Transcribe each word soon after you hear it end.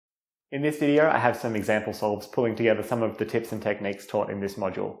In this video, I have some example solves pulling together some of the tips and techniques taught in this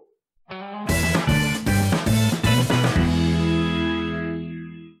module.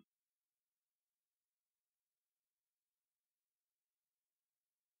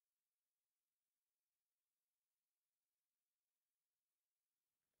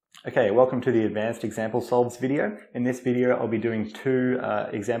 Okay, welcome to the Advanced Example Solves video. In this video, I'll be doing two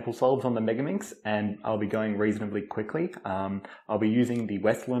example solves on the Megaminx, and I'll be going reasonably quickly. I'll be using the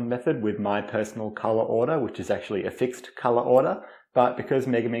Westland method with my personal color order, which is actually a fixed color order. But because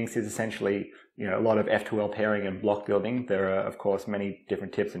Megaminx is essentially, a lot of F2L pairing and block building, there are, of course, many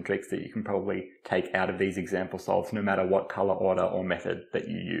different tips and tricks that you can probably take out of these example solves, no matter what color order or method that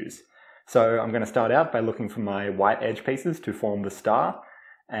you use. So I'm going to start out by looking for my white edge pieces to form the star.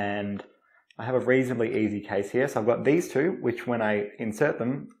 And I have a reasonably easy case here. So I've got these two, which when I insert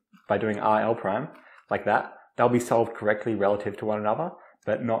them by doing RL prime, like that, they'll be solved correctly relative to one another,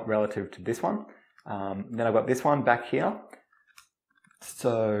 but not relative to this one. Then I've got this one back here.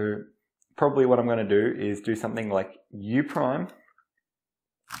 So probably what I'm going to do is do something like U prime,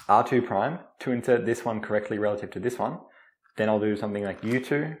 R2 prime to insert this one correctly relative to this one. Then I'll do something like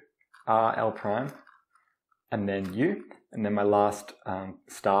U2, RL prime, and then U. And then my last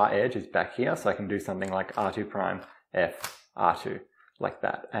star edge is back here, so I can do something like R2 prime, F, R2, like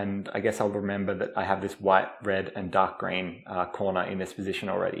that. And I guess I'll remember that I have this white, red, and dark green corner in this position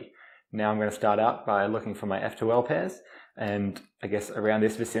already. Now I'm going to start out by looking for my F2L pairs, and I guess around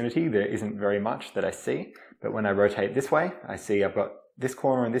this vicinity there isn't very much that I see, but when I rotate this way, I see I've got this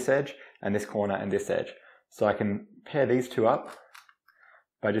corner and this edge, and this corner and this edge. So I can pair these two up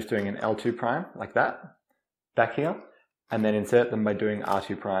by just doing an L2 prime, like that, back here, and then insert them by doing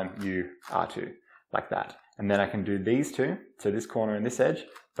R2 prime, U, R2, like that. And then I can do these two, so this corner and this edge,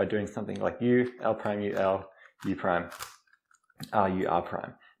 by doing something like U, L prime, U, L, U prime, R, U, R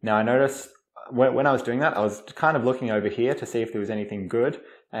prime. Now I noticed when I was doing that, I was kind of looking over here to see if there was anything good,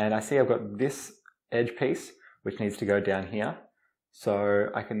 and I see I've got this edge piece, which needs to go down here. So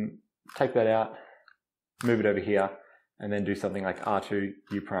I can take that out, move it over here, and then do something like R2,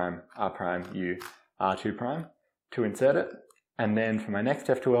 U prime, U, R2 prime, to insert it. And then for my next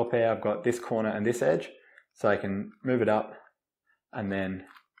F2L pair, I've got this corner and this edge, so I can move it up and then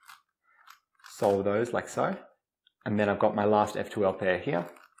solve those like so. And then I've got my last F2L pair here,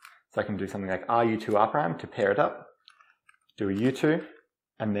 so I can do something like RU2 R prime to pair it up, do a U2,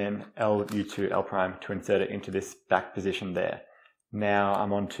 and then LU2 L prime to insert it into this back position there. Now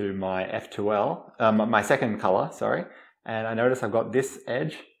I'm on to my F2L, my second color, sorry, and I notice I've got this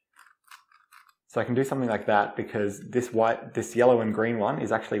edge. So I can do something like that because this yellow and green one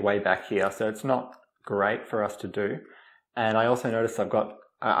is actually way back here, so it's not great for us to do. And I also notice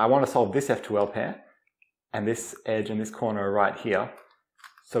I want to solve this F2L pair, and this edge and this corner are right here.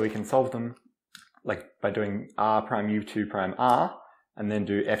 So we can solve them like by doing R prime U2 prime R, and then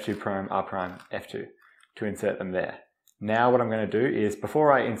do F2 prime R prime F2 to insert them there. Now what I'm going to do is,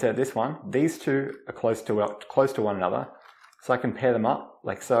 before I insert this one, these two are close to one another, so I can pair them up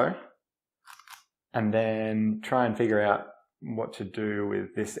like so, and then try and figure out what to do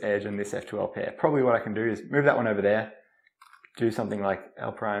with this edge and this F2L pair. Probably what I can do is move that one over there, do something like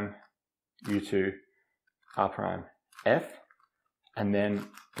L prime, U2, R prime, F, and then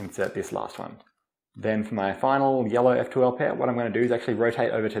insert this last one. Then for my final yellow F2L pair, what I'm going to do is actually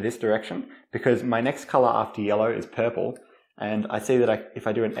rotate over to this direction, because my next color after yellow is purple, and I see that if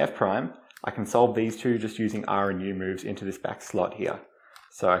I do an F prime, I can solve these two just using R and U moves into this back slot here.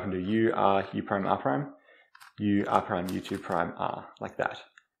 So I can do U, R, U prime, R prime, U, R prime, U2 prime, R, like that.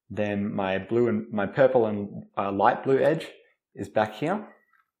 Then my purple and light blue edge is back here.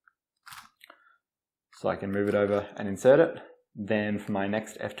 So I can move it over and insert it. Then for my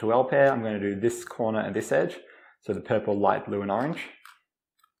next F2L pair, I'm going to do this corner and this edge. So the purple, light blue, and orange.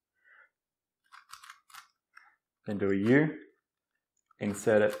 Then do a U,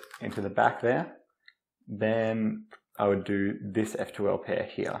 insert it into the back there. Then I would do this F2L pair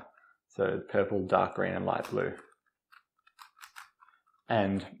here. So purple, dark green, and light blue.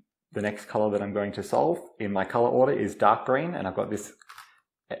 And the next color that I'm going to solve in my color order is dark green, and I've got this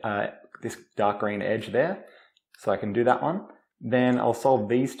dark green edge there. So I can do that one. Then I'll solve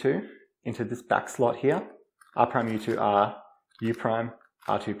these two into this back slot here. R prime, U2, R, U prime,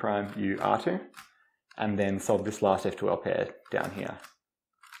 R2 prime, U, R2. And then solve this last F2L pair down here.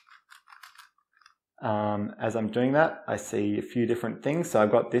 As I'm doing that, I see a few different things. So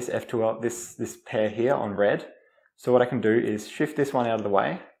I've got this F2L, this pair here on red. So what I can do is shift this one out of the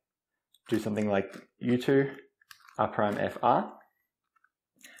way, do something like U2, R prime, F, R.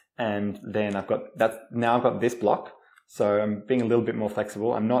 And then now I've got this block. So I'm being a little bit more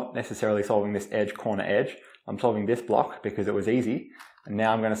flexible. I'm not necessarily solving this edge, corner, edge. I'm solving this block because it was easy. And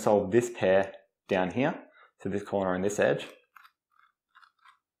now I'm going to solve this pair down here. So this corner and this edge.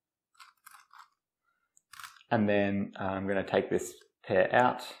 And then I'm going to take this pair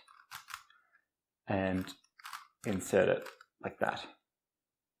out and insert it like that.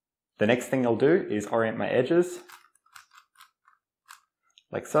 The next thing I'll do is orient my edges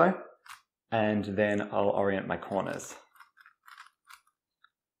like so, and then I'll orient my corners.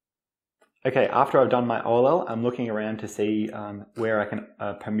 Okay, after I've done my OLL, I'm looking around to see where I can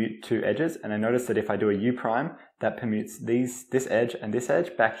permute two edges, and I notice that if I do a U prime, that permutes this edge and this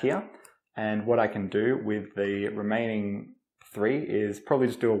edge back here. And what I can do with the remaining three is probably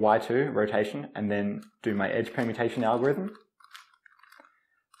just do a Y2 rotation and then do my edge permutation algorithm,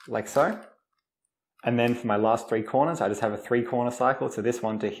 like so. And then for my last three corners, I just have a 3-corner cycle, so this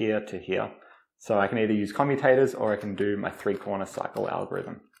one to here to here. So I can either use commutators or I can do my 3-corner cycle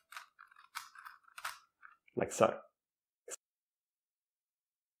algorithm, like so.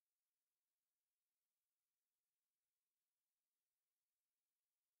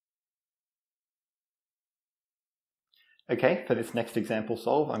 Okay, for this next example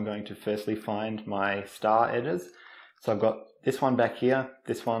solve, I'm going to firstly find my star edges. So I've got this one back here,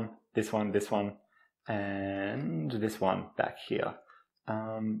 this one, this one, this one, and this one back here.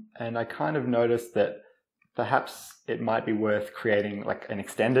 And I kind of noticed that perhaps it might be worth creating like an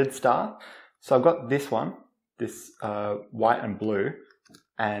extended star. So I've got this one, this white and blue,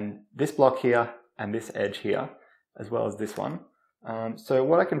 and this block here and this edge here, as well as this one. So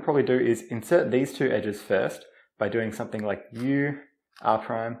what I can probably do is insert these two edges first by doing something like U, R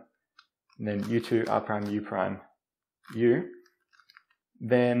prime, and then U2, R prime, U prime, U.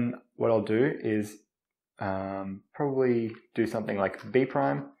 Then what I'll do is probably do something like B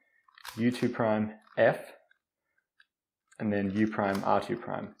prime, U2 prime, F, and then U prime, R2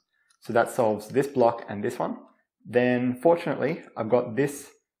 prime. So that solves this block and this one. Then fortunately, I've got this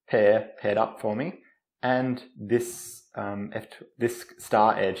pair paired up for me and this this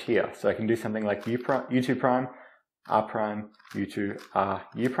star edge here. So I can do something like U2 prime, R prime, U2, R,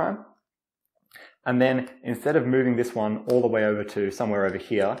 U prime. And then instead of moving this one all the way over to somewhere over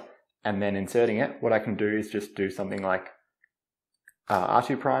here and then inserting it, what I can do is just do something like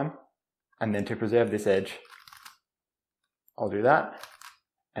R2 prime, and then to preserve this edge, I'll do that,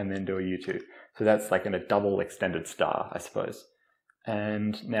 and then do a U2. So that's like in a double extended star, I suppose.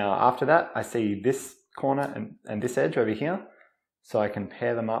 And now after that, I see this corner and this edge over here. So I can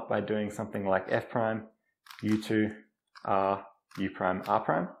pair them up by doing something like F prime, U2, R, U prime, R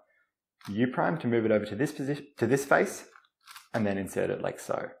prime, U prime to move it over to this position, to this face, and then insert it like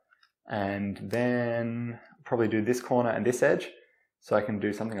so. And then probably do this corner and this edge. So I can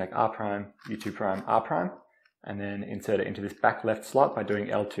do something like R prime, U2 prime, R prime, and then insert it into this back left slot by doing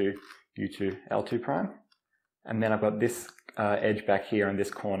L2, U2, L2 prime. And then I've got this edge back here in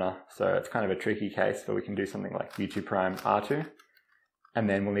this corner. So it's kind of a tricky case, but we can do something like U2 prime, R2. And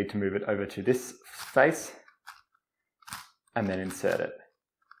then we'll need to move it over to this face and then insert it.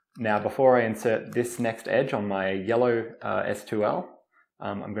 Now, before I insert this next edge on my yellow S2L,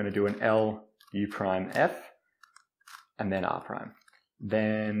 I'm going to do an L, U prime, F, and then R prime.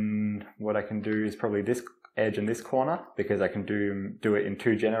 Then what I can do is probably this edge in this corner, because I can do it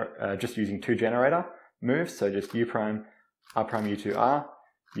in just using 2 generator moves. So just U prime, R prime, U2, R,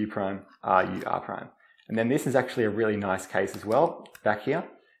 U prime, R, U, R prime. And then this is actually a really nice case as well. Back here,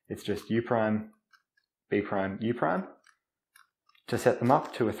 it's just U prime, B prime, U prime. To set them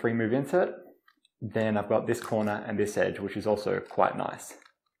up to a 3-move insert, then I've got this corner and this edge, which is also quite nice.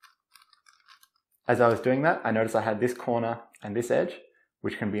 As I was doing that, I noticed I had this corner and this edge,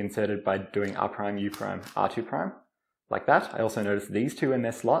 which can be inserted by doing R prime, U prime, R2 prime, like that. I also noticed these two in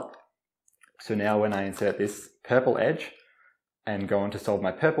their slot. So now when I insert this purple edge and go on to solve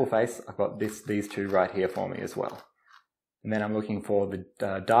my purple face, I've got these two right here for me as well. And then I'm looking for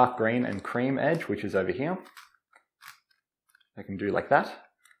the dark green and cream edge, which is over here. I can do like that.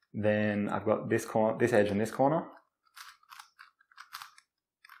 Then I've got this edge in this corner.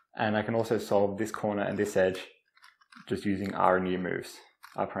 And I can also solve this corner and this edge just using R and U moves.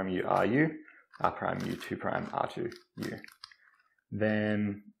 R prime U, R U, R prime U, 2 prime, R2, U.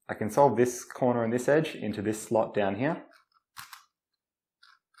 Then I can solve this corner and this edge into this slot down here,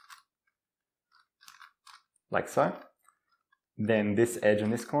 like so. Then this edge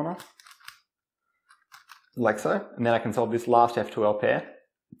in this corner, like so. And then I can solve this last F2L pair,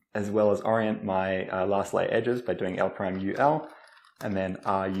 as well as orient my last layer edges by doing L prime U L, and then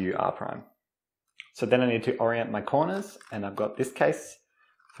R U R prime. So then I need to orient my corners, and I've got this case.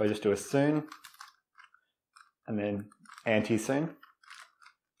 So I just do a soon, and then anti-soon,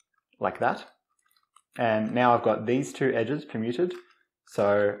 like that. And now I've got these two edges permuted.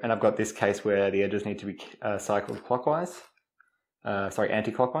 So, and I've got this case where the edges need to be cycled clockwise,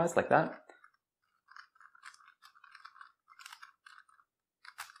 anti-clockwise, like that.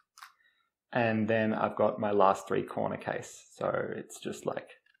 And then I've got my last three corner case. So it's just like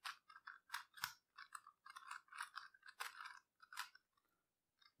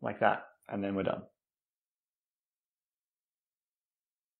that, and then we're done.